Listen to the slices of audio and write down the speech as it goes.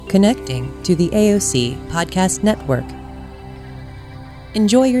connecting to the AOC Podcast Network.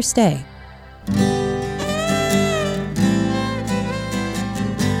 Enjoy your stay.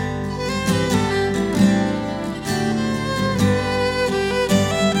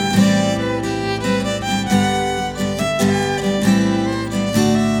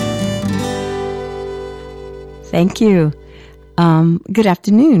 Thank you. Good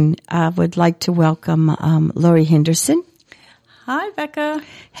afternoon. I would like to welcome Lori Henderson. Hi, Becca.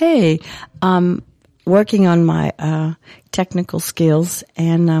 Hey, working on my technical skills,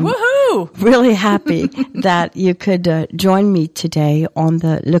 and Woohoo! Really happy that you could join me today on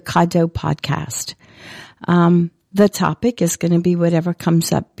the Lucado podcast. The topic is going to be whatever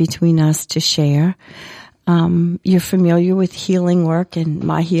comes up between us to share. You're familiar with healing work and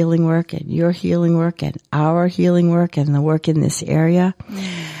my healing work and your healing work and our healing work and the work in this area.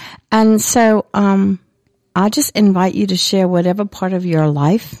 And so, I just invite you to share whatever part of your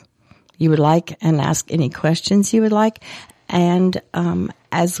life you would like and ask any questions you would like. And,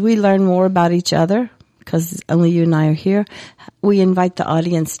 as we learn more about each other, because only you and I are here, we invite the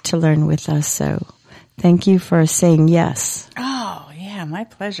audience to learn with us. So thank you for saying yes. Oh, yeah, my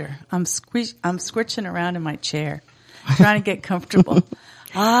pleasure. I'm squishing around in my chair, trying to get comfortable.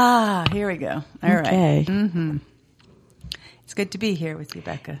 Here we go. All right. Okay. Mm-hmm. It's good to be here with you,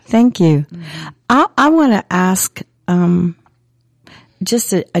 Becca. Thank you. Mm-hmm. I want to ask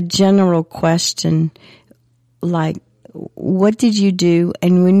just a general question, like, what did you do,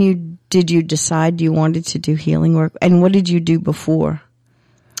 and when did you decide you wanted to do healing work, and what did you do before?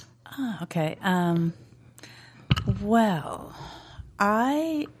 Oh, okay. Well,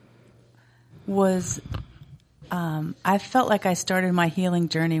 I felt like I started my healing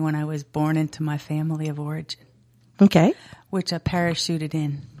journey when I was born into my family of origin. Okay. Which I parachuted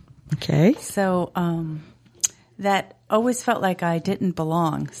in. Okay. So, that always felt like I didn't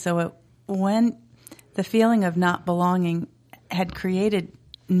belong. So when the feeling of not belonging had created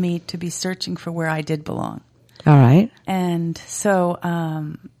me to be searching for where I did belong. All right. And so,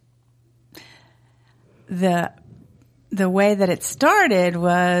 the way that it started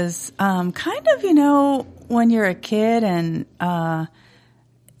was, kind of, when you're a kid and,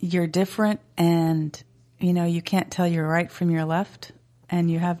 you're different and, you can't tell your right from your left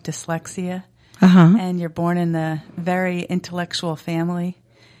and you have dyslexia. Uh-huh. And you're born in a very intellectual family,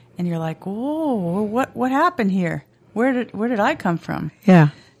 and you're like, "Whoa, what happened here? Where did I come from?" Yeah.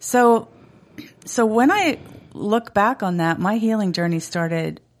 So when I look back on that, my healing journey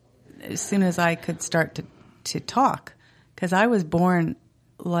started as soon as I could start to talk, because I was born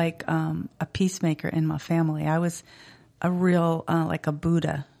like a peacemaker in my family. I was a real like a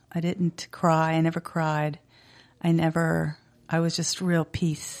Buddha. I didn't cry. I never cried. I was just real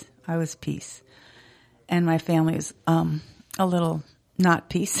peace. I was peace. And my family was a little not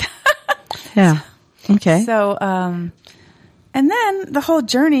peace. Yeah. Okay. So, and then the whole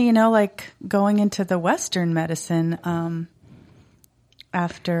journey, like going into the Western medicine,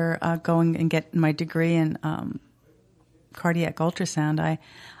 after going and getting my degree in cardiac ultrasound, I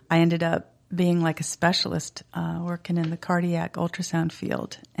ended up being like a specialist working in the cardiac ultrasound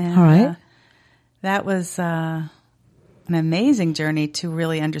field. And all right. That was an amazing journey to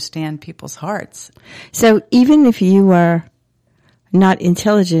really understand people's hearts. So even if you are not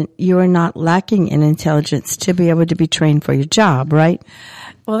intelligent, you are not lacking in intelligence to be able to be trained for your job, right?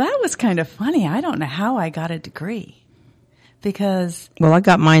 Well, that was kind of funny. I don't know how I got a degree because... Well, I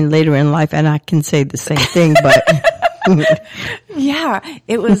got mine later in life, and I can say the same thing, but... Yeah,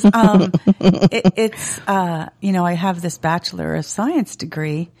 it was, I have this Bachelor of Science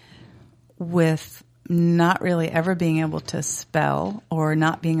degree with not really ever being able to spell or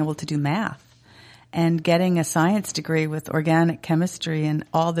not being able to do math, and getting a science degree with organic chemistry and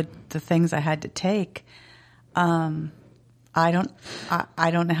all the things I had to take. I don't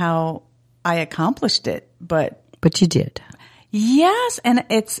know how I accomplished it, but you did. Yes. And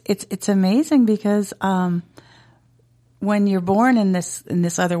it's amazing because, when you're born in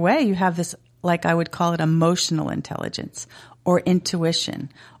this other way, you have this, like I would call it, emotional intelligence or intuition,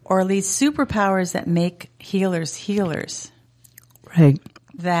 or these superpowers that make healers. Right.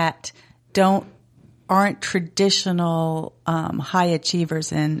 That aren't traditional high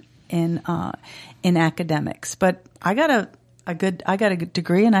achievers in academics. But I got a good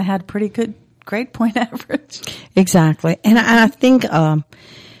degree, and I had pretty good grade point average. Exactly. And I think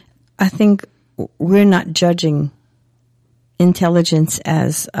we're not judging intelligence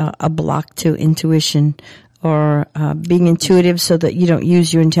as a block to intuition or being intuitive so that you don't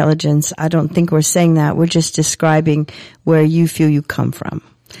use your intelligence. I don't think we're saying that. We're just describing where you feel you come from.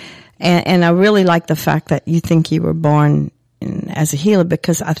 And I really like the fact that you think you were born as a healer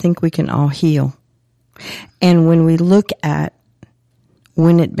because I think we can all heal. And when we look at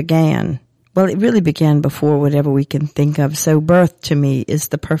when it began, well, it really began before whatever we can think of. So birth to me is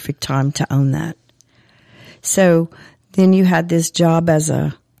the perfect time to own that. So then you had this job as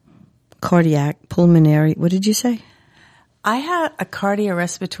a cardiac pulmonary, what did you say? I had a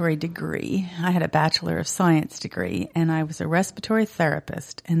cardiorespiratory degree. I had a Bachelor of Science degree, and I was a respiratory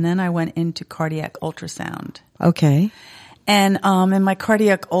therapist. And then I went into cardiac ultrasound. Okay. And in my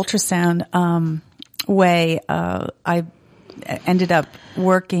cardiac ultrasound way, I ended up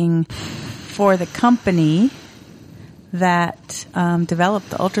working for the company that developed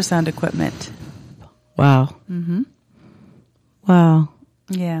the ultrasound equipment. Wow. Mm-hmm. Wow.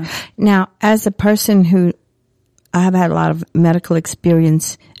 Yeah. Now, as a person who I have had a lot of medical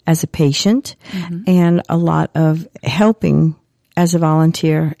experience as a patient and a lot of helping as a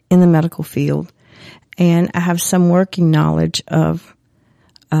volunteer in the medical field. And I have some working knowledge of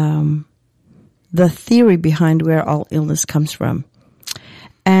the theory behind where all illness comes from.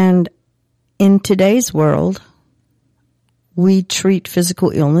 And in today's world, we treat physical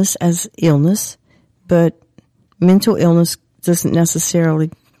illness as illness, but mental illness doesn't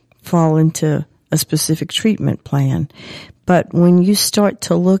necessarily fall into a specific treatment plan. But when you start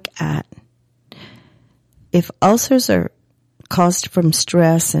to look at if ulcers are caused from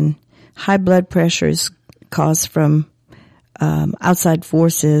stress and high blood pressure is caused from outside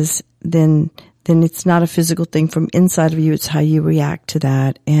forces, then it's not a physical thing from inside of you. It's how you react to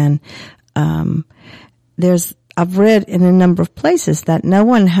that. And I've read in a number of places that no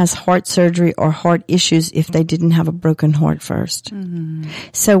one has heart surgery or heart issues if they didn't have a broken heart first. Mm-hmm.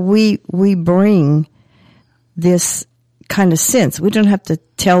 So we bring this kind of sense. We don't have to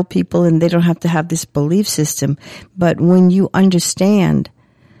tell people and they don't have to have this belief system. But when you understand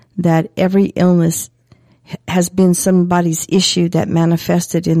that every illness has been somebody's issue that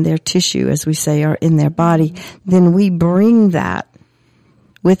manifested in their tissue, as we say, or in their body, then we bring that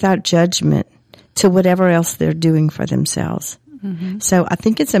without judgment to whatever else they're doing for themselves. Mm-hmm. So I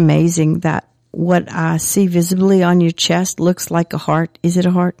think it's amazing that what I see visibly on your chest looks like a heart. Is it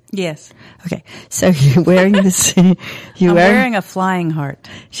a heart? Yes. Okay. So you're wearing this. I'm wearing a flying heart.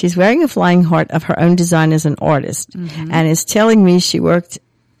 She's wearing a flying heart of her own design as an artist, and is telling me she worked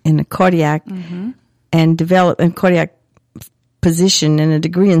in a cardiac and developed a cardiac position and a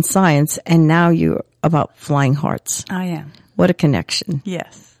degree in science, and now you're about flying hearts. I am. What a connection.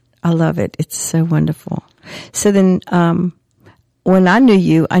 Yes. I love it. It's so wonderful. So then, when I knew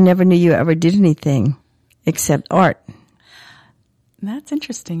you, I never knew you ever did anything except art. That's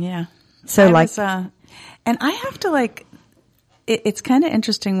interesting. Yeah. So and I have to it's kind of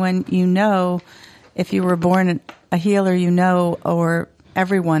interesting when if you were born a healer, or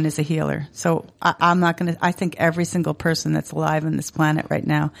everyone is a healer. So I think every single person that's alive on this planet right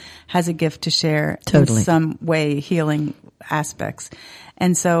now has a gift to share in some way, healing aspects.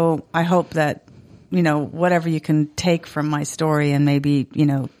 And so I hope that, whatever you can take from my story and maybe,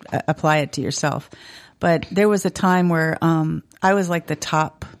 apply it to yourself. But there was a time where, I was like the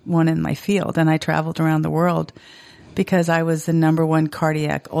top one in my field, and I traveled around the world because I was the number one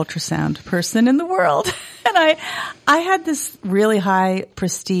cardiac ultrasound person in the world. And I had this really high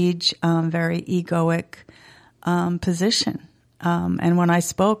prestige, very egoic, position. And when I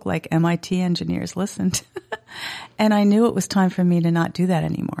spoke, MIT engineers listened. And I knew it was time for me to not do that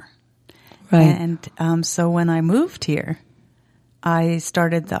anymore. Right. And so when I moved here, I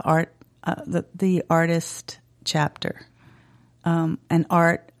started the artist chapter. And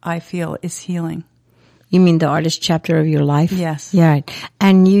art, I feel, is healing. You mean the artist chapter of your life? Yes. Yeah. Right.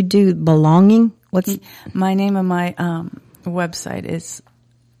 And you do belonging? What's my name of my website is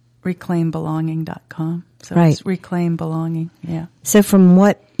reclaimbelonging.com. So it's Reclaim Belonging. Yeah. So from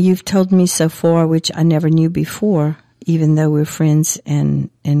what you've told me so far, which I never knew before, even though we're friends and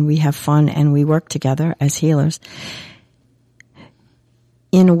we have fun and we work together as healers,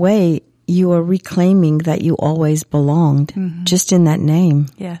 in a way, you are reclaiming that you always belonged just in that name.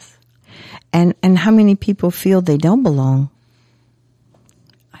 Yes. And how many people feel they don't belong?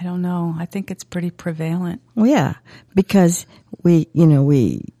 I don't know. I think it's pretty prevalent. Well, yeah, because we're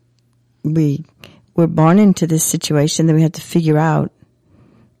born into this situation, then we have to figure out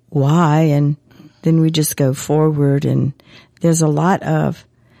why, and then we just go forward. And there's a lot of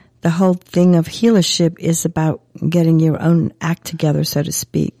the whole thing of healership is about getting your own act together, so to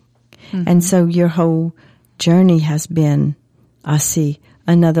speak. Mm-hmm. And so your whole journey has been, I see,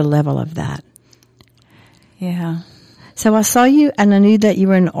 another level of that. Yeah. So I saw you and I knew that you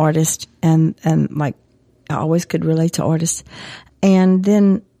were an artist and I always could relate to artists. And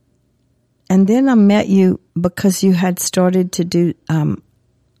then And then I met you because you had started to do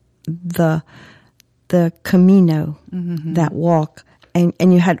the Camino, that walk, and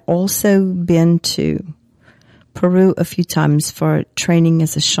you had also been to Peru a few times for training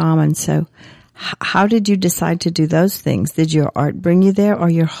as a shaman. So how did you decide to do those things? Did your art bring you there, or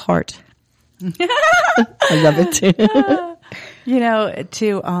your heart? I love it too.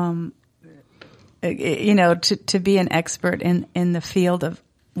 To be an expert in the field of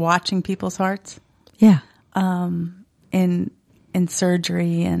watching people's hearts. Yeah. In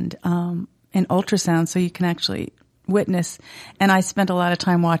surgery and in ultrasound, so you can actually witness. And I spent a lot of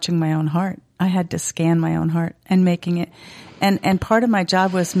time watching my own heart. I had to scan my own heart and making it. And part of my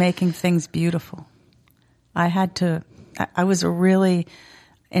job was making things beautiful. I was really,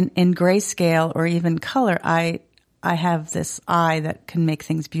 in grayscale or even color, I have this eye that can make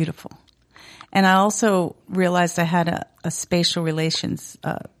things beautiful. And I also realized I had a spatial relations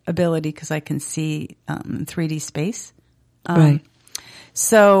ability because I can see 3D space. Right.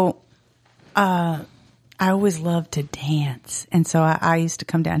 So I always loved to dance. And so I used to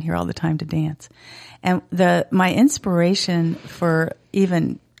come down here all the time to dance. And my inspiration for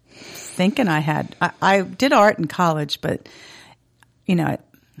even thinking I did art in college, but,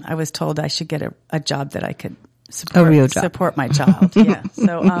 I was told I should get a job that I could support my child. Yeah.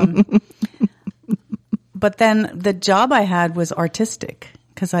 So, but then the job I had was artistic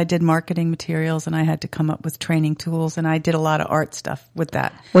because I did marketing materials and I had to come up with training tools, and I did a lot of art stuff with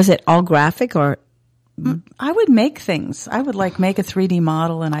that. Was it all graphic or? I would make things. I would make a 3D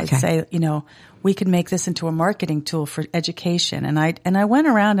model, and I'd say, we could make this into a marketing tool for education. And I went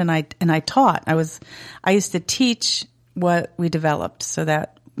around and I taught. I used to teach what we developed so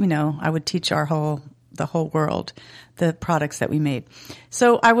that, I would teach the whole world, the products that we made.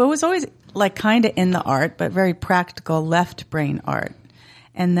 So I was always kind of in the art, but very practical left brain art.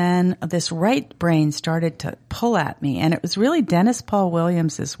 And then this right brain started to pull at me, and it was really Dennis Paul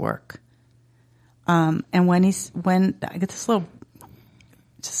Williams's work. And when I get this little,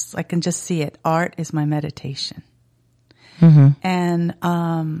 I can just see it. Art is my meditation. Mm-hmm.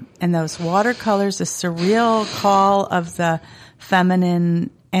 And those watercolors, the surreal call of the feminine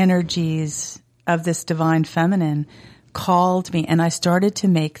energies of this divine feminine called me, and I started to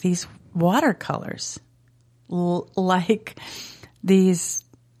make these watercolors, like these.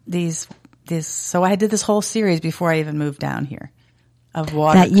 So I did this whole series before I even moved down here of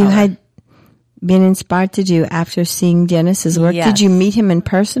watercolor. That you had been inspired to do after seeing Dennis's work? Yes. Did you meet him in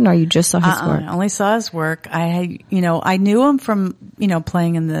person, or you just saw his work? I only saw his work. I knew him from,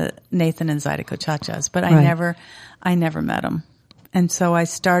 playing in the Nathan and Zydeco Cha-Chas, but I never met him. And so I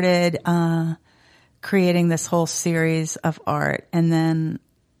started, creating this whole series of art. And then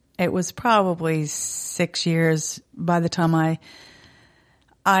it was probably 6 years by the time my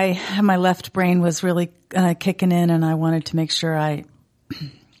left brain was really kicking in, and I wanted to make sure I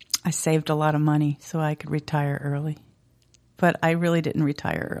saved a lot of money so I could retire early. But I really didn't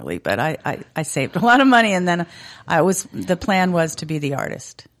retire early, but I saved a lot of money, and then the plan was to be the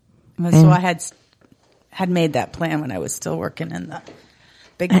artist. So I had made that plan when I was still working in the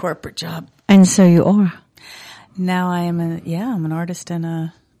big corporate job. And so you are. Now I'm an artist and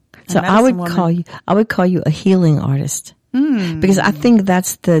a So I would call you a healing artist. Because I think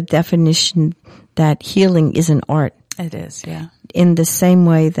that's the definition, that healing is an art. It is, yeah. In the same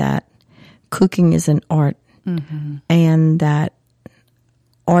way that cooking is an art, and that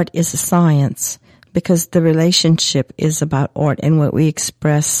art is a science, because the relationship is about art, and what we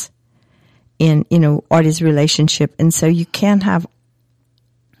express in, art is relationship. And so you can't have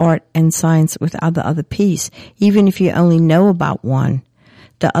art and science without the other piece. Even if you only know about one,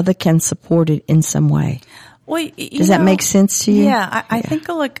 the other can support it in some way. Well, does that make sense to you? Yeah, I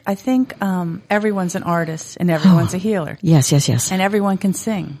think everyone's an artist and everyone's a healer. Yes. And everyone can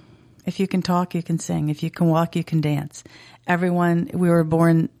sing. If you can talk, you can sing. If you can walk, you can dance. We were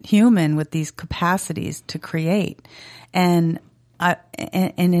born human with these capacities to create. And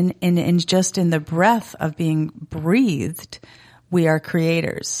just in the breath of being breathed, we are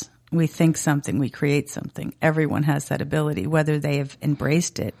creators. We think something, we create something. Everyone has that ability, whether they have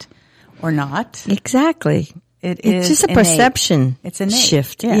embraced it or not. Exactly. It's just a innate. Perception it's innate.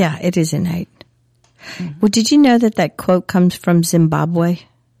 Shift. Yeah. Yeah, it is innate. Mm-hmm. Well, did you know that quote comes from Zimbabwe?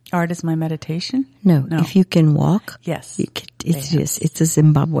 Art is my meditation? No. If you can walk. Yes. It is. It's a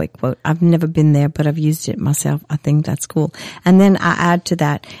Zimbabwe quote. I've never been there, but I've used it myself. I think that's cool. And then I add to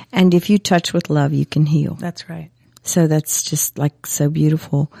that, and if you touch with love, you can heal. That's right. So that's just so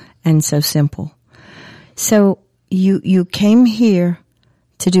beautiful and so simple. So you came here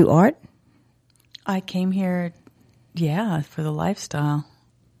to do art? I came here, for the lifestyle.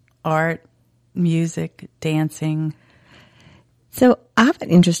 Art, music, dancing. So I have an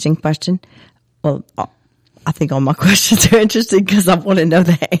interesting question. Well, I think all my questions are interesting because I want to know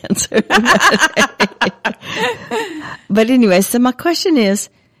the answer. But anyway, so my question is,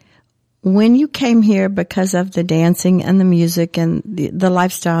 when you came here because of the dancing and the music and the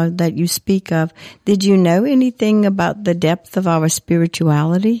lifestyle that you speak of, did you know anything about the depth of our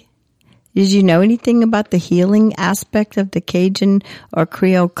spirituality? Did you know anything about the healing aspect of the Cajun or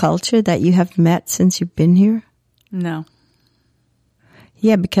Creole culture that you have met since you've been here? No.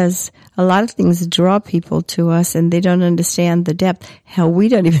 Yeah, because a lot of things draw people to us and they don't understand the depth. Hell, we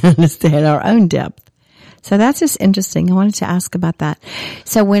don't even understand our own depth. So that's just interesting. I wanted to ask about that.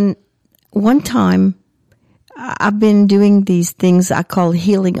 So one time I've been doing these things I call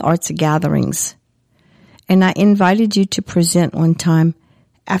healing arts gatherings, and I invited you to present one time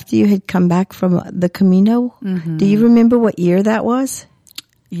after you had come back from the Camino. Mm-hmm. Do you remember what year that was?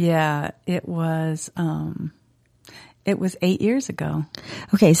 Yeah, it was 8 years ago.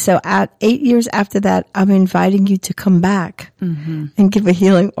 Okay, so 8 years after that, I'm inviting you to come back and give a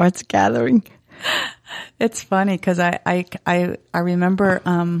healing arts gathering. It's funny because I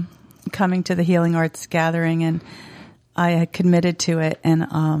remember coming to the healing arts gathering, and I had committed to it, and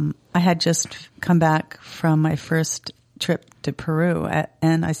I had just come back from my first trip to Peru,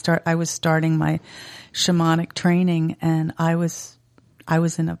 and I was starting my shamanic training, and I was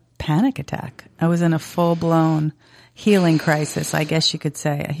in a panic attack. I was in a full-blown healing crisis, I guess you could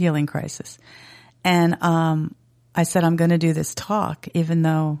say, a healing crisis. And I said, I'm going to do this talk even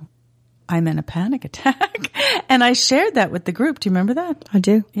though I'm in a panic attack. And I shared that with the group. Do you remember that? I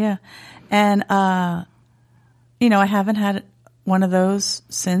do. Yeah. And, I haven't had one of those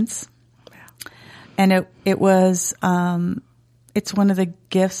since. And it was, it's one of the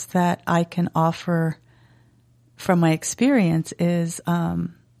gifts that I can offer from my experience is,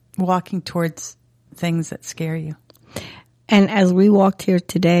 walking towards things that scare you. And as we walked here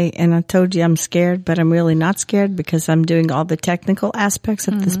today, and I told you I'm scared, but I'm really not scared because I'm doing all the technical aspects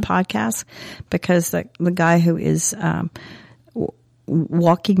of this podcast, because the guy who is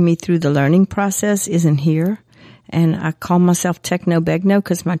walking me through the learning process isn't here. And I call myself Techno-Begno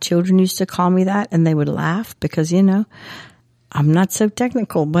because my children used to call me that, and they would laugh because, I'm not so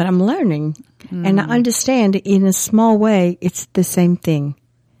technical, but I'm learning. And I understand in a small way, it's the same thing.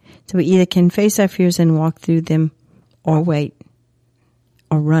 So we either can face our fears and walk through them, or wait,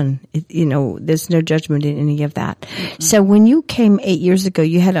 or run. There's no judgment in any of that. Mm-hmm. So when you came 8 years ago,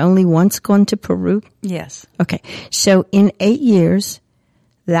 you had only once gone to Peru? Yes. Okay. So in 8 years,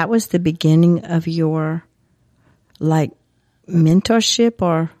 that was the beginning of your, mentorship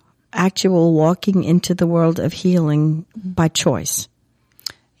or actual walking into the world of healing by choice.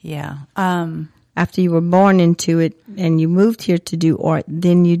 Yeah. After you were born into it and you moved here to do art,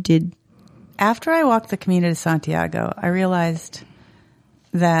 then you did. After I walked the Camino de Santiago, I realized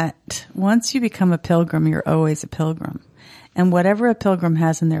that once you become a pilgrim, you're always a pilgrim. And whatever a pilgrim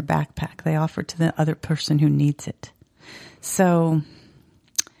has in their backpack, they offer to the other person who needs it. So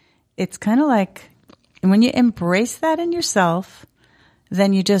it's kind of like when you embrace that in yourself,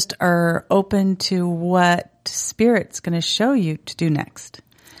 then you just are open to what Spirit's going to show you to do next.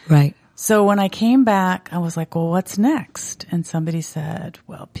 Right. So when I came back, I was like, well, what's next? And somebody said,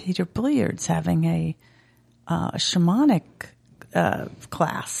 well, Peter Billiard's having a shamanic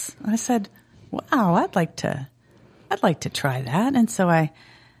class. I said, wow, I'd like to try that. And so it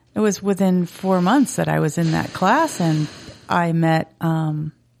was within 4 months that I was in that class, and I met,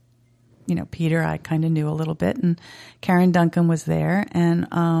 Peter, I kind of knew a little bit, and Karen Duncan was there. And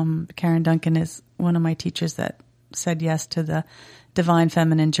Karen Duncan is one of my teachers that said yes to the Divine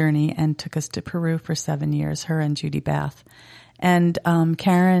Feminine Journey and took us to Peru for 7 years, her and Judy Bath. And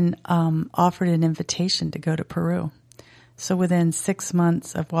Karen offered an invitation to go to Peru. So within 6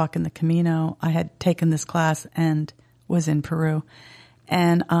 months of walking the Camino, I had taken this class and was in Peru.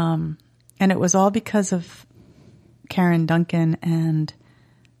 And it was all because of Karen Duncan and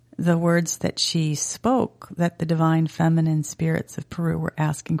the words that she spoke, that the divine feminine spirits of Peru were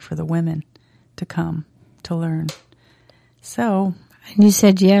asking for the women to come to learn. So. And you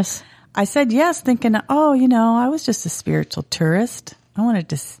said yes? I said yes, thinking, I was just a spiritual tourist. I wanted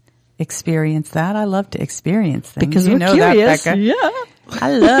to experience that. I love to experience things. Because we're curious. That, Becca. Yeah.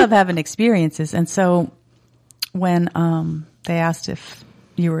 I love having experiences. And so when they asked if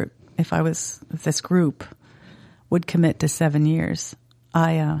this group would commit to 7 years,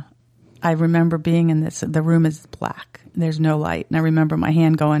 I remember being in the room is black. There's no light. And I remember my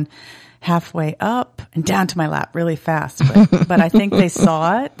hand going halfway up and down to my lap really fast. But I think they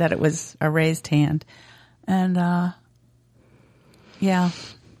saw it, that it was a raised hand. And, yeah.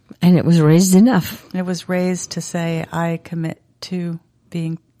 And it was raised enough. It was raised to say, I commit to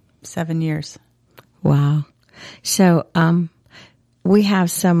being 7 years. Wow. So, we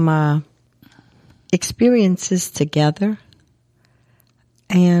have some, experiences together,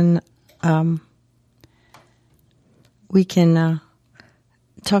 and, we can,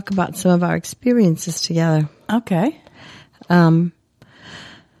 talk about some of our experiences together. Okay.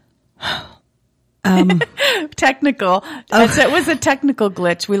 Technical. It was a technical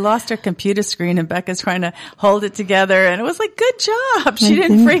glitch. We lost our computer screen, and Becca's trying to hold it together, and it was like, good job. She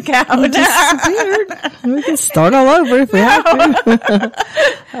didn't freak out. It disappeared. We can start all over if we have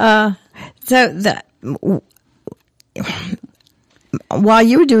to. While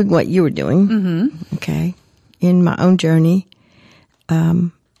you were doing what you were doing, okay, in my own journey,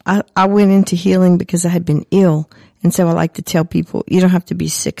 I went into healing because I had been ill. And so I like to tell people, you don't have to be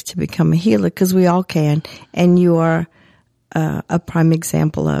sick to become a healer, because we all can. And you are a prime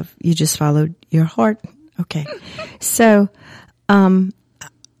example of, you just followed your heart. Okay. So, I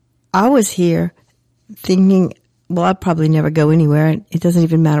was here thinking, well, I'll probably never go anywhere. And it doesn't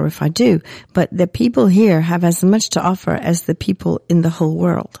even matter if I do. But the people here have as much to offer as the people in the whole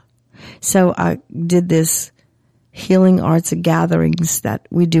world. So I did this healing arts gatherings that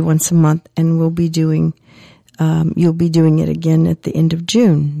we do once a month, and we'll be doing you'll be doing it again at the end of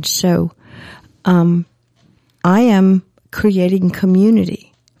June. So, I am creating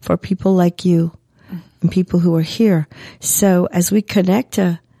community for people like you and people who are here. So as we connect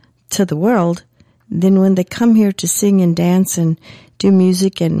to the world, then when they come here to sing and dance and do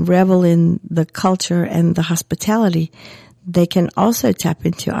music and revel in the culture and the hospitality, they can also tap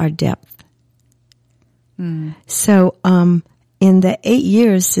into our depth. So, in the 8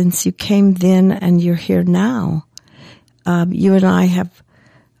 years since you came then and you're here now, you and I have,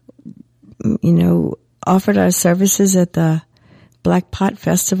 offered our services at the Black Pot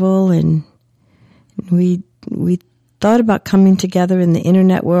Festival, and we thought about coming together in the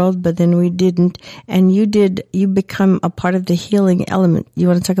internet world, but then we didn't. And you become a part of the healing element. You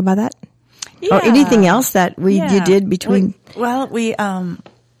want to talk about that? Yeah. Or anything else that you did between?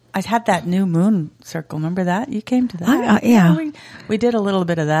 I had that new moon circle. Remember that? You came to that. Yeah. We did a little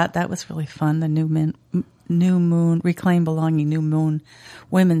bit of that. That was really fun. The new moon, Reclaim Belonging, New Moon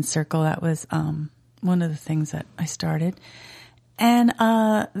Women's Circle. That was one of the things that I started. And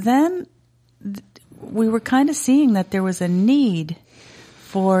then we were kind of seeing that there was a need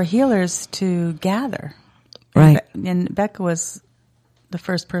for healers to gather. Right. And Becca was the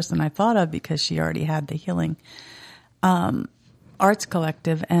first person I thought of because she already had the healing arts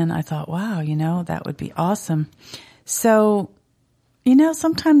collective, and I thought, wow, that would be awesome. So,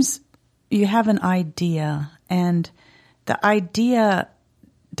 sometimes you have an idea, and the idea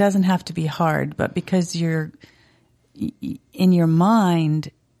doesn't have to be hard, but because you're in your mind,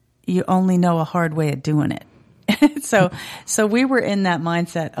 you only know a hard way of doing it. So we were in that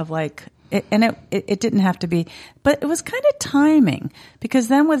mindset of like, it didn't have to be, but it was kind of timing, because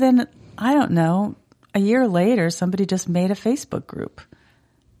then within, I don't know, a year later, somebody just made a Facebook group,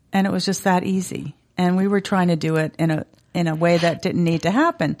 and it was just that easy. And we were trying to do it in a way that didn't need to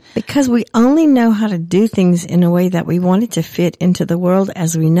happen. Because we only know how to do things in a way that we want it to fit into the world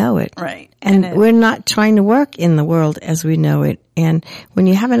as we know it. Right. And we're not trying to work in the world as we know it. And when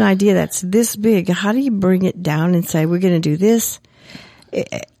you have an idea that's this big, how do you bring it down and say, we're going to do this?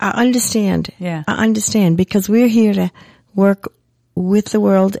 I understand. Yeah. I understand, because we're here to work with the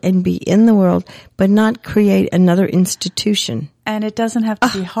world and be in the world, but not create another institution. And it doesn't have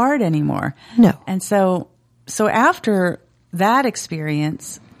to be hard anymore. No. And so after that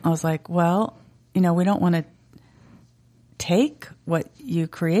experience, I was like, well, we don't want to take what you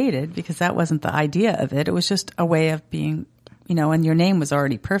created, because that wasn't the idea of it. It was just a way of being, and your name was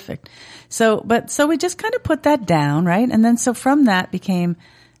already perfect. So we just kind of put that down, right? And then so from that became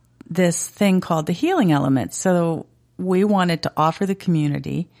this thing called the healing element. So we wanted to offer the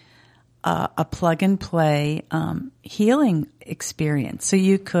community a plug-and-play healing experience. So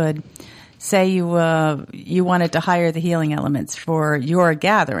you could say you wanted to hire the healing elements for your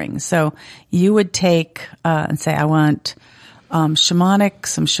gathering. So you would take and say, I want some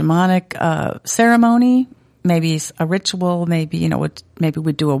shamanic ceremony, maybe a ritual, maybe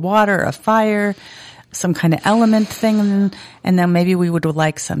we'd do a water, a fire, some kind of element thing, and then maybe we would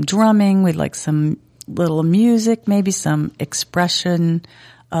like some drumming, we'd like some little music, maybe some expression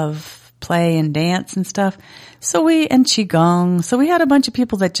of play and dance and stuff. And Qigong. So we had a bunch of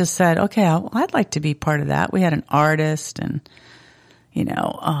people that just said, okay, I'd like to be part of that. We had an artist and,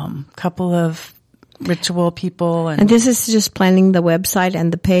 couple of ritual people. And this is just planning the website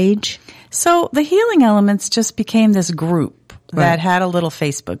and the page? So the healing elements just became this group. that had a little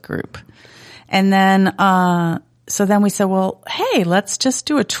Facebook group. And then, so then we said, well, hey, let's just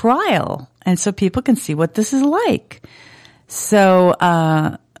do a trial. And so people can see what this is like.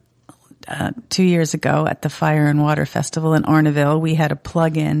 So, 2 years ago at the Fire and Water Festival in Arnaville, we had a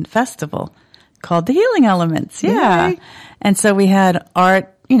plug-in festival called the Healing Elements. Yeah. Yay. And so we had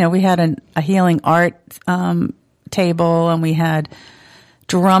art, we had a healing art, table, and we had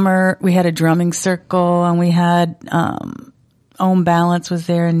a drumming circle, and we had, Om Balance was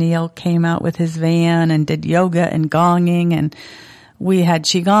there, and Neil came out with his van and did yoga and gonging, and we had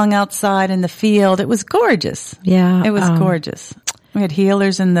Qigong outside in the field. It was gorgeous. Yeah. It was gorgeous. We had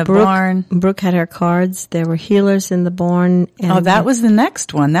healers in the barn. Brooke had her cards. There were healers in the barn. And that was the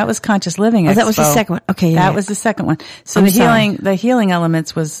next one. That was Conscious Living Expo. That was the second one. Okay. That was the second one. So the healing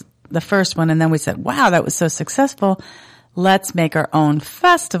elements was the first one. And then we said, wow, that was so successful. Let's make our own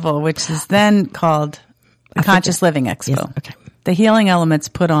festival, which is then called the Conscious Living Expo. Yes, okay. The Healing Elements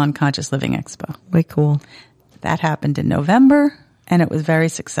put on Conscious Living Expo. Way cool. That happened in November, and it was very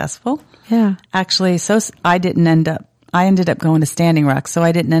successful. Yeah. Actually, I ended up going to Standing Rock, so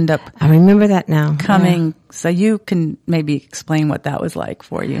I didn't end up. I remember that now. Coming. Yeah. So you can maybe explain what that was like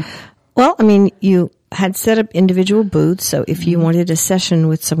for you. Well, I mean, you had set up individual booths, so if you wanted a session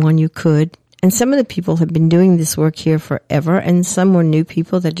with someone, you could. And some of the people have been doing this work here forever, and some were new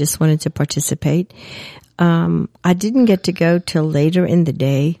people that just wanted to participate. I didn't get to go till later in the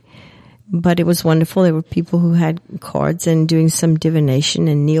day, but it was wonderful. There were people who had cards and doing some divination,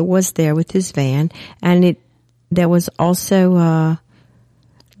 and Neil was there with his van, and there was also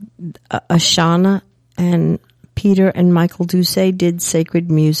Ashana, and Peter and Michael Duce did sacred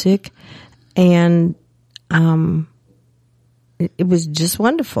music, and it was just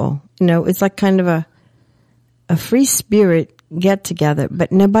wonderful. It's like kind of a free spirit get together, but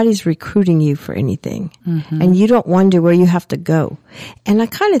nobody's recruiting you for anything. Mm-hmm. And you don't wonder where you have to go. And I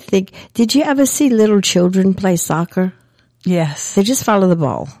kind of think, did you ever see little children play soccer? Yes. They just follow the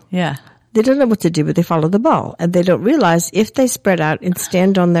ball. Yeah. They don't know what to do, but they follow the ball. And they don't realize if they spread out and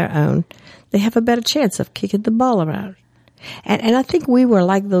stand on their own, they have a better chance of kicking the ball around. And I think we were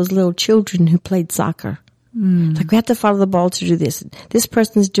like those little children who played soccer. Like we have to follow the ball to do this. This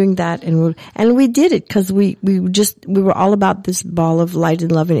person's doing that, and we did it because we were all about this ball of light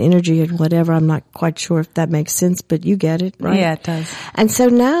and love and energy and whatever. I'm not quite sure if that makes sense, but you get it, right? Yeah, it does. And so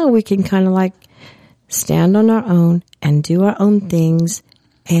now we can kind of like stand on our own and do our own things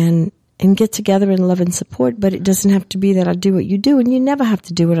and get together in love and support. But it doesn't have to be that I do what you do, and you never have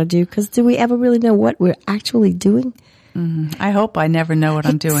to do what I do, because do we ever really know what we're actually doing? Mm-hmm. I hope I never know what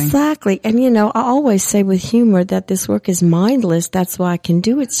I'm doing. Exactly. And I always say with humor that this work is mindless. That's why I can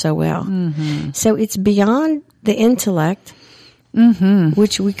do it so well. Mm-hmm. So it's beyond the intellect,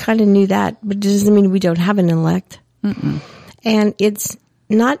 which we kind of knew that, but it doesn't mean we don't have an intellect. Mm-mm. And it's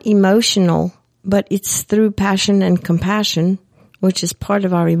not emotional, but it's through passion and compassion, which is part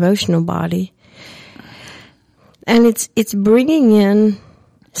of our emotional body. And it's bringing in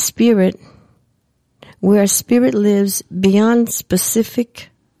spirit, where spirit lives beyond specific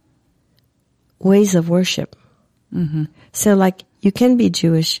ways of worship. Mm-hmm. So like you can be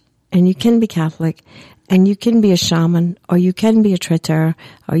Jewish, and you can be Catholic, and you can be a shaman, or you can be a traiteur,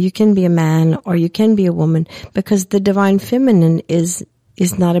 or you can be a man, or you can be a woman, because the divine feminine is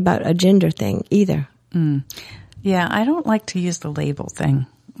not about a gender thing either. Mm. Yeah, I don't like to use the label thing.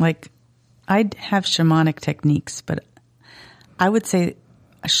 Like, I have shamanic techniques, but I would say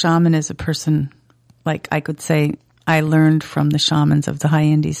a shaman is a person. Like I could say, I learned from the shamans of the high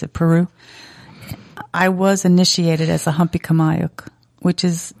Andes of Peru. I was initiated as a Humpy Kamayuk, which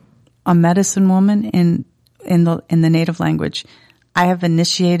is a medicine woman in the native language. I have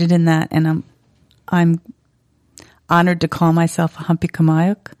initiated in that, and I'm honored to call myself a Humpy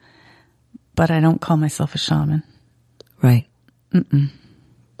Kamayuk, but I don't call myself a shaman. Right. Mm-mm.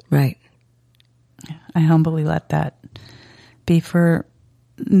 Right. I humbly let that be for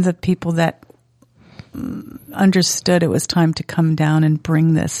the people that understood it was time to come down and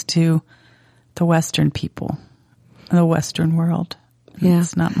bring this to the Western people, the Western world. Yeah.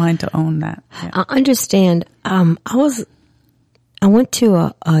 It's not mine to own that. Yeah. I understand. I went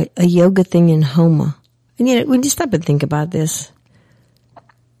to a yoga thing in Homa. And when you stop and think about this,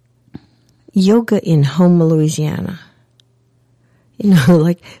 yoga in Homa, Louisiana.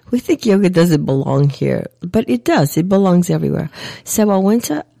 Like we think yoga doesn't belong here, but it does. It belongs everywhere. So I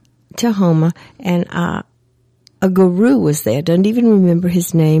went to Homa, and a guru was there. I don't even remember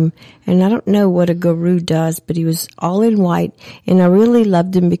his name, and I don't know what a guru does, but he was all in white, and I really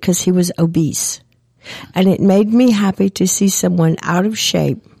loved him because he was obese. And it made me happy to see someone out of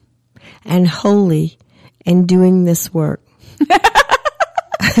shape and holy and doing this work.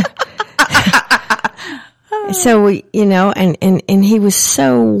 So we, and he was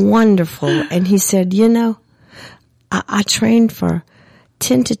so wonderful. And he said, I trained for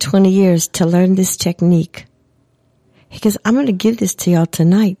 10 to 20 years to learn this technique. He goes, I'm going to give this to y'all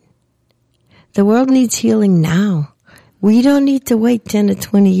tonight. The world needs healing now. We don't need to wait 10 to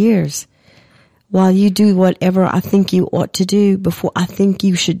 20 years while you do whatever I think you ought to do before I think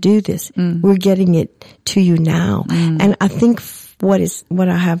you should do this. We're getting it to you now. And I think what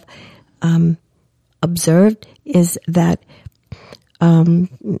I have observed is that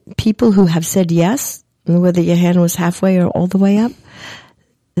people who have said yes, whether your hand was halfway or all the way up,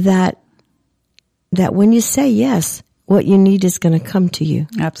 that when you say yes, what you need is going to come to you.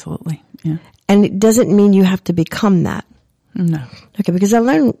 Absolutely. Yeah. And it doesn't mean you have to become that. No. Okay, because I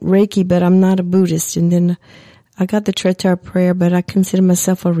learned Reiki, but I'm not a Buddhist. And then I got the Tretar prayer, but I consider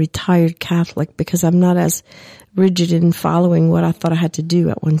myself a retired Catholic because I'm not as rigid in following what I thought I had to do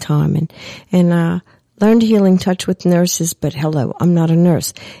at one time. And learned healing touch with nurses, but hello, I'm not a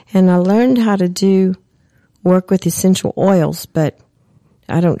nurse. And I learned how to work with essential oils, but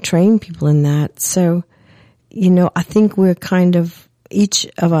I don't train people in that. So, I think we're kind of, each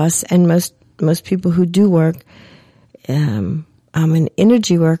of us and most people who do work, I'm an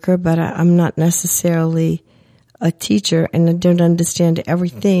energy worker, but I'm not necessarily a teacher, and I don't understand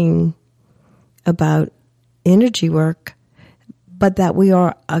everything about energy work, but that we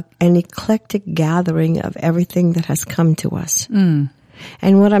are an eclectic gathering of everything that has come to us. And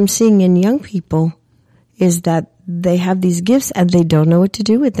what I'm seeing in young people is that they have these gifts and they don't know what to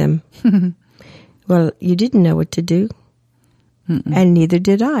do with them. Well, you didn't know what to do, and neither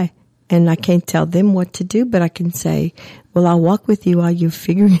did I. And I can't tell them what to do, but I can say, well, I'll walk with you while you're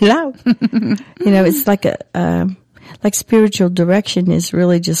figuring it out. It's like like spiritual direction is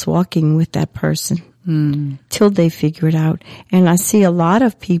really just walking with that person till they figure it out. And I see a lot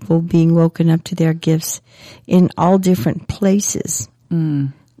of people being woken up to their gifts in all different places.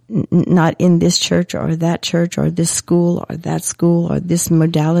 Not in this church or this school or that school or this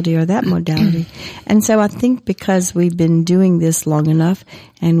modality or that modality. And so I think because we've been doing this long enough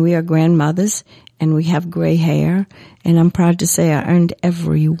and we are grandmothers and we have gray hair, and I'm proud to say I earned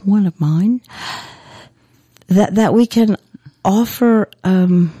every one of mine, that we can offer, I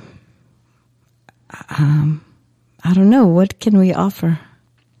don't know, what can we offer?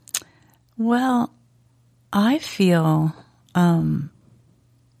 Well, I feel,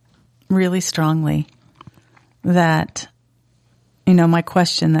 really strongly that, my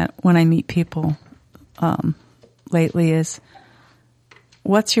question that when I meet people lately is,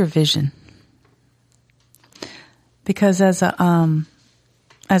 what's your vision? Because as a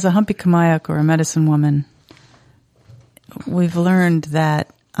Humpy Kamayak or a medicine woman, we've learned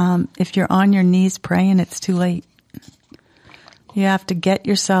that if you're on your knees praying, it's too late. You have to get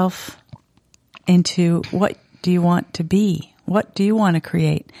yourself into what do you want to be? What do you want to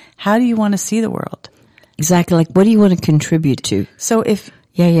create? How do you want to see the world? Exactly. Like, what do you want to contribute to? So if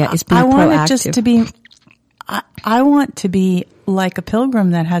it's being I want proactive. it just to be, I want to be like a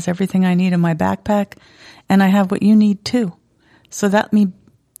pilgrim that has everything I need in my backpack, and I have what you need too. So let me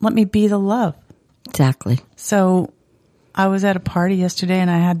be the love. Exactly. So I was at a party yesterday, and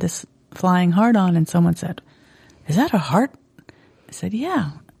I had this flying heart on, and someone said, "Is that a heart?" I said,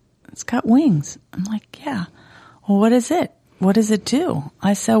 "Yeah, it's got wings." I'm like, "Yeah." Well, what is it? What does it do?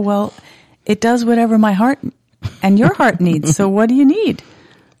 I said, well, it does whatever my heart and your heart needs. So what do you need? He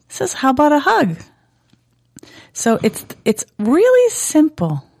says, how about a hug? So it's really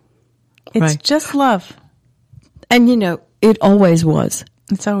simple. It's just love. And it always was.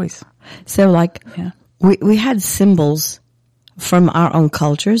 It's always. So we had symbols from our own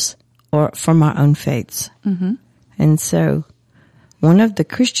cultures or from our own faiths. Mm-hmm. And so one of the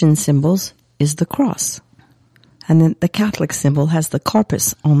Christian symbols is the cross. And then the Catholic symbol has the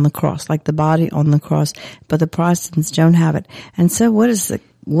corpus on the cross, like the body on the cross, but the Protestants don't have it. And so what is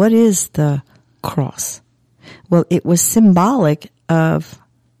the cross? Well, it was symbolic of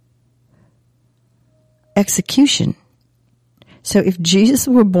execution. So if Jesus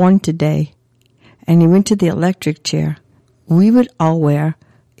were born today and he went to the electric chair, we would all wear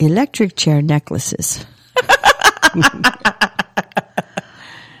electric chair necklaces.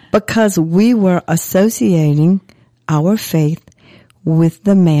 Because we were associating our faith with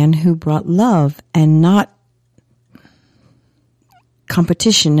the man who brought love and not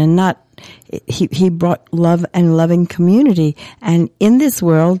competition, and not, he brought love and loving community. And in this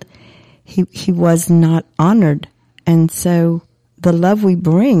world, he was not honored. And so the love we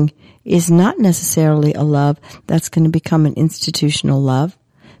bring is not necessarily a love that's going to become an institutional love,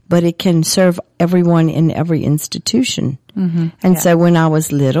 but it can serve everyone in every institution. Mm-hmm. And so when I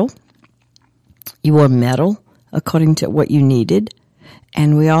was little, you wore metal according to what you needed.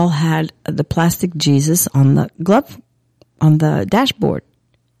 And we all had the plastic Jesus on the dashboard.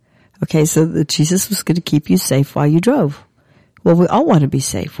 Okay, so the Jesus was going to keep you safe while you drove. Well, we all want to be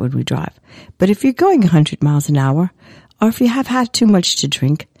safe when we drive. But if you're going 100 miles an hour, or if you have had too much to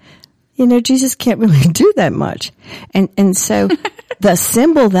drink, Jesus can't really do that much. And so the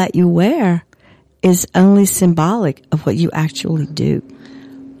symbol that you wear is only symbolic of what you actually do.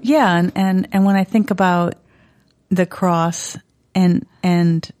 Yeah, and when I think about the cross and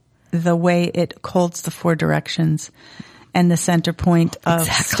the way it holds the four directions and the center point of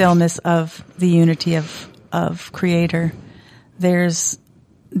stillness of the unity of Creator, there's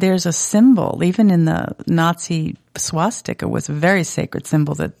a symbol. Even in the Nazi swastika was a very sacred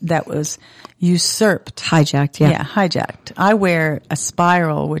symbol that was usurped. Hijacked, yeah. Yeah, hijacked. I wear a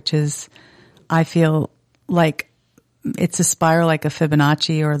spiral, which is, I feel like it's a spiral like a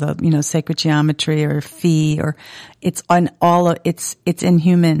Fibonacci or the, sacred geometry or phi, or it's on it's in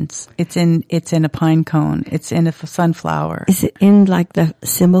humans. It's in a pine cone. It's in a sunflower. Is it in like the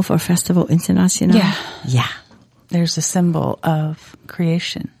symbol for Festival International? Yeah. Yeah. There's a symbol of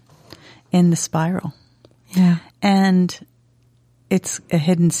creation in the spiral. Yeah. And it's a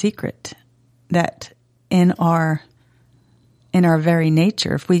hidden secret that in our very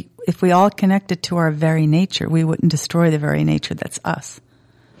nature, if we all connected to our very nature, we wouldn't destroy the very nature that's us.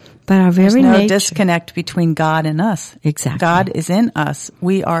 But our very There's no nature, disconnect between God and us. Exactly. God is in us.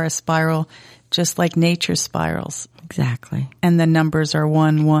 We are a spiral, just like nature spirals. Exactly. And the numbers are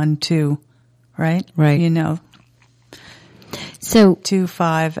 1, 1, 2, right? Right. So 2,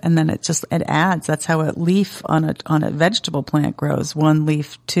 5, and then it adds. That's how a leaf on a vegetable plant grows. 1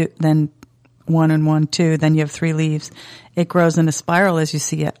 leaf, 2, then 1 and 1, 2, then you have 3 leaves. It grows in a spiral as you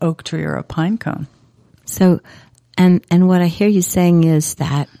see an oak tree or a pine cone. So, and what I hear you saying is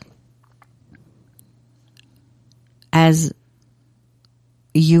that as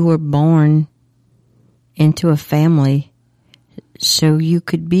you were born into a family, so you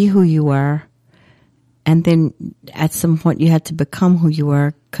could be who you were, and then at some point you had to become who you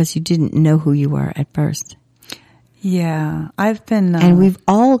were because you didn't know who you were at first. Yeah, I've been... and we've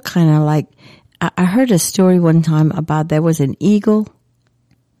all kind of like... I heard a story one time about there was an eagle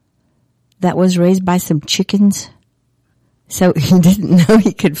that was raised by some chickens. So he didn't know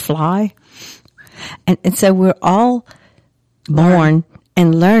he could fly. And so we're all born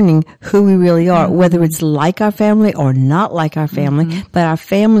and learning who we really are, whether it's like our family or not like our family. But our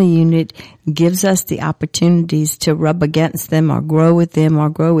family unit gives us the opportunities to rub against them or grow with them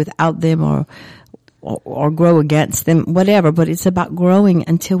or grow without them or grow against them, whatever. But it's about growing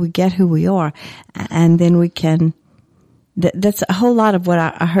until we get who we are. And then we can, that's a whole lot of what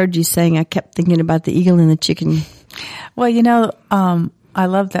I heard you saying. I kept thinking about the eagle and the chicken. Well, I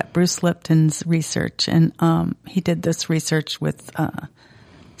love that Bruce Lipton's research, and he did this research with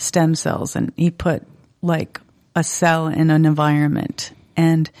stem cells, and he put like a cell in an environment,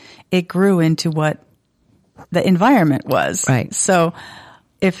 and it grew into what the environment was. Right. So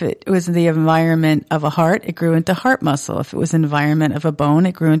if it was the environment of a heart, it grew into heart muscle. If it was an environment of a bone,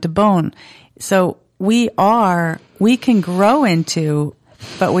 it grew into bone. So we can grow into,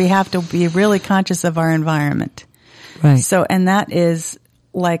 but we have to be really conscious of our environment. Right. So, and that is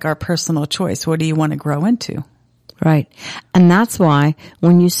like our personal choice. What do you want to grow into? Right. And that's why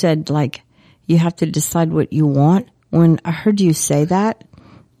when you said like you have to decide what you want, when I heard you say that,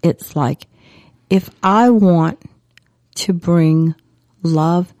 it's like if I want to bring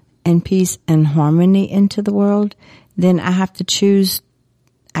love and peace and harmony into the world, then I have to choose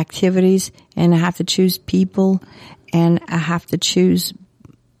activities and I have to choose people and I have to choose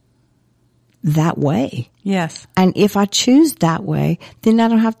that way. Yes. And if I choose that way, then I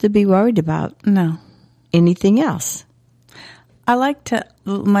don't have to be worried about anything else. I like to,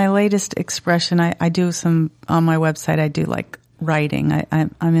 my latest expression, I do some, on my website, I do like writing.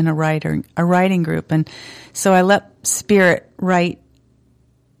 I'm in a writing group. And so I let spirit write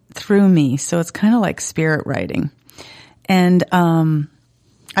through me. So it's kind of like spirit writing. And,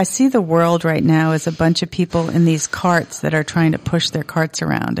 I see the world right now as a bunch of people in these carts that are trying to push their carts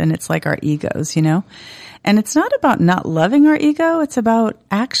around. And it's like our egos, And it's not about not loving our ego. It's about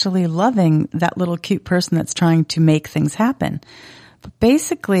actually loving that little cute person that's trying to make things happen. But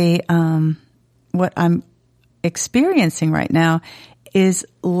basically, what I'm experiencing right now is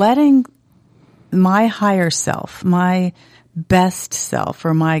letting my higher self, my best self,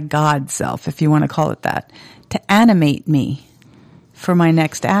 or my God self, if you want to call it that, to animate me for my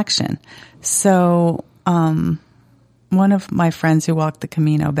next action. So, one of my friends who walked the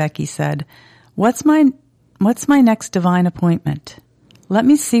Camino, Becky, said, what's my next divine appointment? Let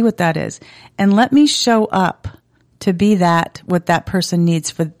me see what that is. And let me show up to be what that person needs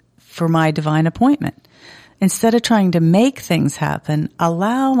for my divine appointment. Instead of trying to make things happen,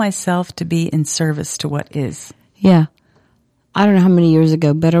 allow myself to be in service to what is. Yeah. I don't know how many years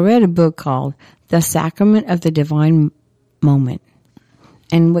ago, but I read a book called The Sacrament of the Divine Moment.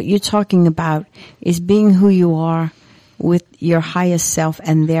 And what you're talking about is being who you are with your highest self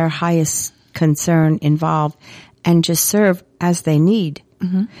and their highest concern involved, and just serve as they need.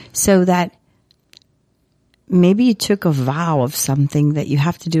 Mm-hmm. So that maybe you took a vow of something that you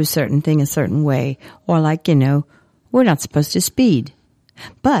have to do a certain thing a certain way, or like, we're not supposed to speed.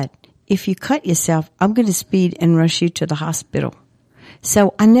 But if you cut yourself, I'm going to speed and rush you to the hospital.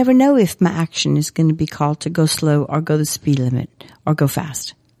 So I never know if my action is going to be called to go slow or go the speed limit or go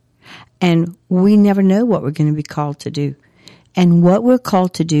fast. And we never know what we're going to be called to do. And what we're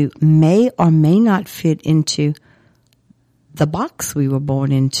called to do may or may not fit into the box we were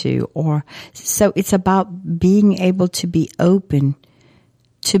born into. So it's about being able to be open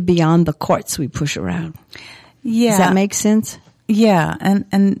to beyond the courts we push around. Yeah. Does that make sense? Yeah.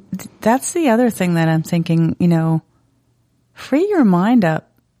 And that's the other thing that I'm thinking, free your mind up,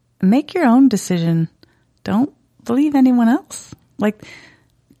 make your own decision. Don't believe anyone else. Like,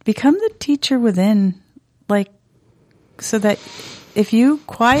 become the teacher within, so that if you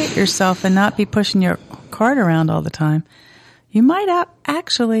quiet yourself and not be pushing your cart around all the time, you might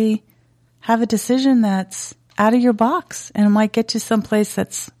actually have a decision that's out of your box, and it might get you someplace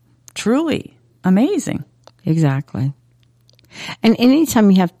that's truly amazing. Exactly. And anytime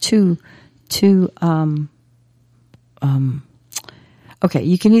you have okay,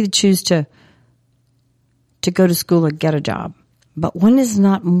 you can either choose to go to school or get a job, but one is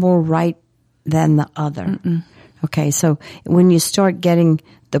not more right than the other. Mm-mm. Okay, so when you start getting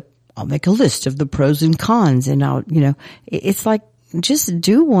I'll make a list of the pros and cons, and it's like, just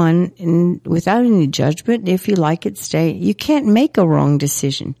do one without any judgment. If you like it, stay. You can't make a wrong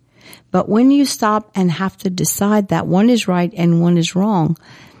decision. But when you stop and have to decide that one is right and one is wrong,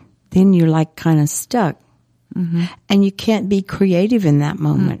 then you're like kind of stuck. Mm-hmm. And you can't be creative in that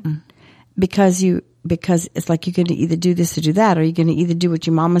moment. Mm-mm. because it's like you're going to either do this or do that, or you're going to either do what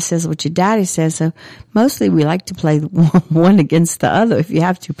your mama says or what your daddy says. So mostly we like to play one against the other if you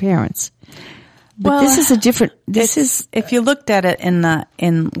have two parents. But this is a different, if you looked at it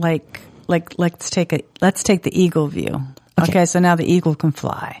let's take the eagle view. Okay. So now the eagle can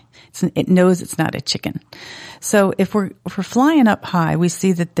fly. It knows it's not a chicken. So if we're flying up high, we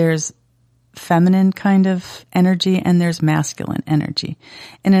see that there's feminine kind of energy and there's masculine energy.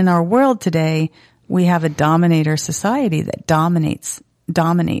 And in our world today, we have a dominator society that dominates,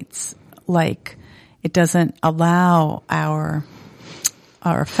 like it doesn't allow our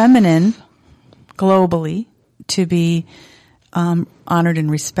feminine globally to be honored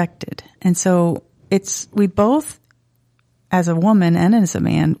and respected. And so we both, as a woman and as a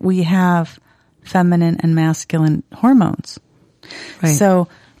man, we have feminine and masculine hormones. Right. So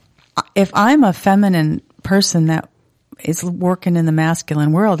if I'm a feminine person that is working in the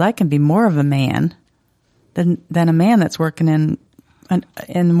masculine world, I can be more of a man than a man that's working in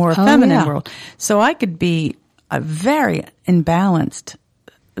the more feminine world. So I could be a very imbalanced,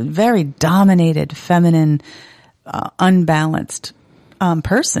 very dominated, feminine, unbalanced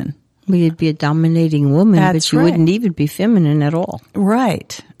person. Well, you'd be a dominating woman, but you wouldn't even be feminine at all.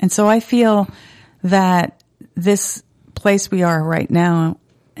 Right. And so I feel that this place we are right now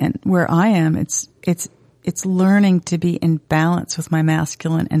and where I am, it's learning to be in balance with my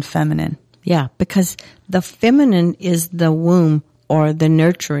masculine and feminine. Yeah, because the feminine is the womb or the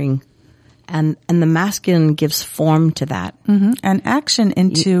nurturing, and the masculine gives form to that. Mm-hmm. And action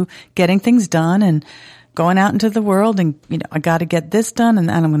into getting things done and going out into the world and, I got to get this done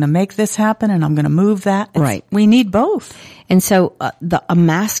and I'm going to make this happen and I'm going to move that. Right. We need both. And so a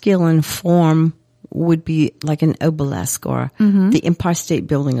masculine form would be like an obelisk or the Empire State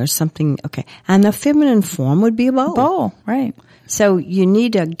Building or something. Okay. And the feminine form would be a bowl. Bowl, right. So you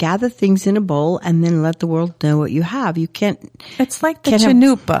need to gather things in a bowl and then let the world know what you have. You can't. It's like the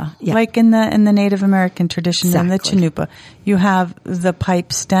chanupa, like in the Native American tradition. Exactly. In the chanupa, you have the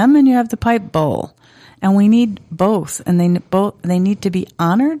pipe stem and you have the pipe bowl, and we need both, and they need to be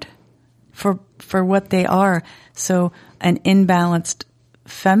honored for what they are. So an imbalanced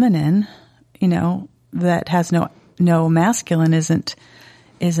feminine, that has no masculine isn't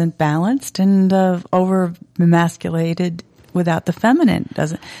balanced, and over emasculated without the feminine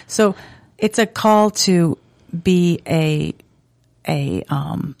doesn't. So it's a call to be a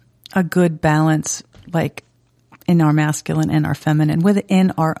good balance, like in our masculine and our feminine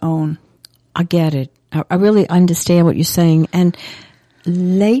within our own. I get it. I really understand what you're saying. And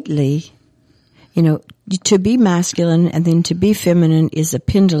lately, to be masculine and then to be feminine is a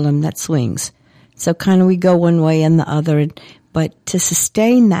pendulum that swings. So kind of we go one way and the other, but to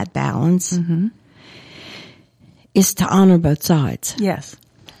sustain that balance is to honor both sides. Yes.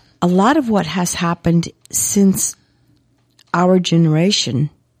 A lot of what has happened since our generation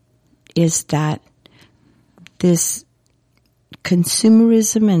is that this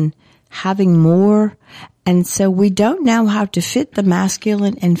consumerism and having more, and so we don't know how to fit the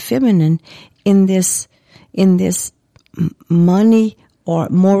masculine and feminine in this money or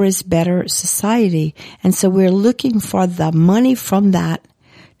more is better society. And so we're looking for the money from that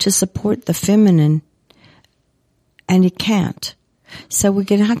to support the feminine, and it can't. So we're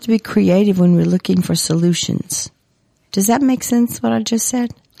going to have to be creative when we're looking for solutions. Does that make sense, what I just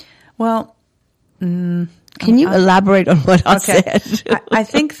said? Well, can you elaborate on what I said? I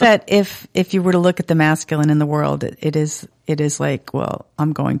think that if you were to look at the masculine in the world, it is like, well,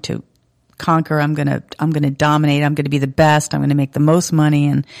 I'm going to conquer, I'm going to dominate, I'm going to be the best, I'm going to make the most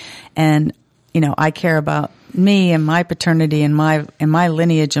money, and I care about me and my paternity and my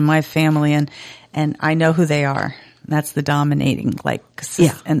lineage and my family, and I know who they are. That's the dominating,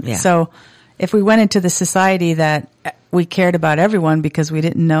 so if we went into the society that we cared about everyone because we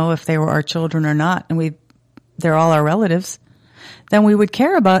didn't know if they were our children or not, and they're all our relatives, then we would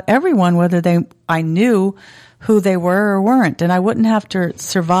care about everyone, whether I knew who they were or weren't. And I wouldn't have to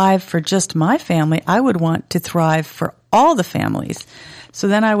survive for just my family. I would want to thrive for all the families. So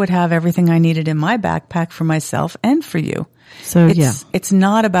then I would have everything I needed in my backpack for myself and for you. So it's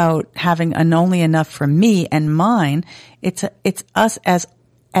not about having only enough for me and mine. It's us as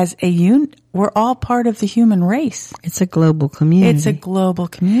a unit. We're all part of the human race. It's a global community. It's a global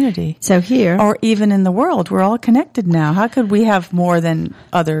community. So here, or even in the world, we're all connected now. How could we have more than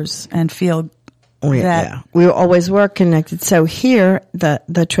others and feel that we always were connected? So here,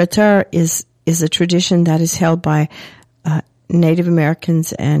 the traiteur is a tradition that is held by Native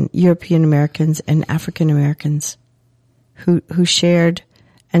Americans and European Americans and African Americans who shared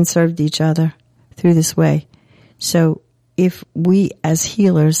and served each other through this way. So if we as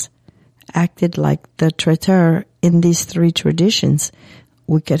healers acted like the traiteur in these three traditions,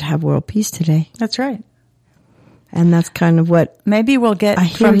 we could have world peace today. That's right. And that's kind of what maybe we'll get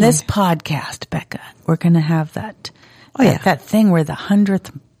from this podcast, Becca. We're going to have that. That thing where the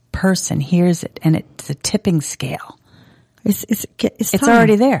 100th person hears it and it's a tipping scale. It's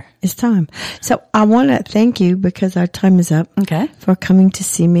already there. It's time. So I want to thank you because our time is up. Okay. For coming to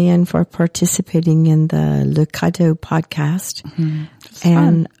see me and for participating in the Le Cadeau podcast. Mm-hmm.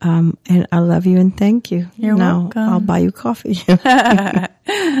 And I love you and thank you. You're welcome. I'll buy you coffee.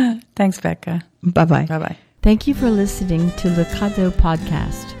 Thanks, Becca. Bye-bye. Bye-bye. Thank you for listening to Le Cadeau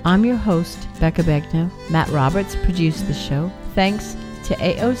podcast. I'm your host, Becca Begno. Matt Roberts produced the show. Thanks to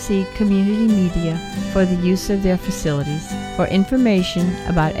AOC Community Media for the use of their facilities. For information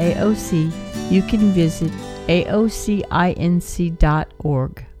about AOC, you can visit aocinc.org.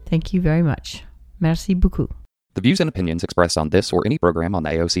 Thank you very much. Merci beaucoup. The views and opinions expressed on this or any program on the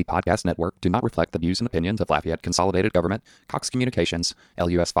AOC Podcast Network do not reflect the views and opinions of Lafayette Consolidated Government, Cox Communications,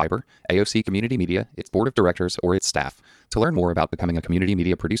 LUS Fiber, AOC Community Media, its board of directors, or its staff. To learn more about becoming a community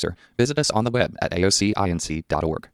media producer, visit us on the web at aocinc.org.